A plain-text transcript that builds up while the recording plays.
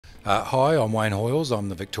Hi, I'm Wayne Hoyles. I'm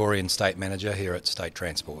the Victorian State Manager here at State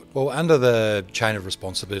Transport. Well, under the chain of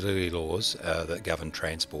responsibility laws that govern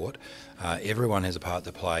transport, everyone has a part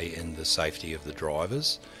to play in the safety of the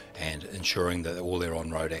drivers and ensuring that all their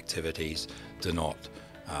on-road activities do not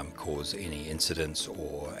cause any incidents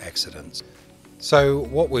or accidents. So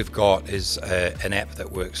what we've got is an app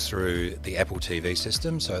that works through the Apple TV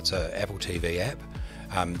system. So it's an Apple TV app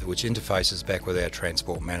which interfaces back with our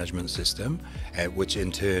transport management system, which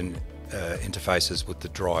in turn interfaces with the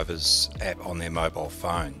driver's app on their mobile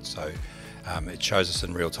phone. So it shows us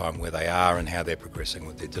in real time where they are and how they're progressing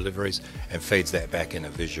with their deliveries, and feeds that back in a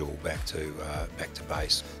visual back to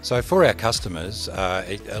base. So for our customers,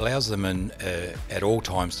 it allows them at all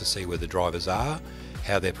times to see where the drivers are,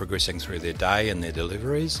 how they're progressing through their day and their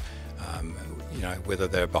deliveries, whether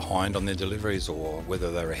they're behind on their deliveries or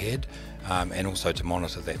whether they're ahead, and also to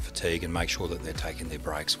monitor that fatigue and make sure that they're taking their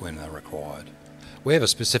breaks when they're required. We have a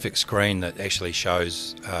specific screen that actually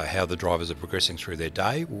shows how the drivers are progressing through their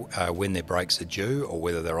day, when their breaks are due or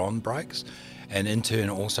whether they're on breaks, and in turn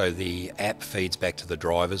also the app feeds back to the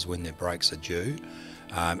drivers when their breaks are due.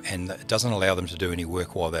 And it doesn't allow them to do any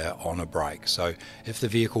work while they're on a break. So if the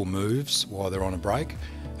vehicle moves while they're on a break,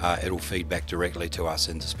 it'll feed back directly to us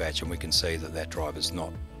in dispatch, and we can see that that driver's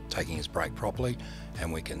not taking his break properly,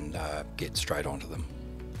 and we can get straight onto them.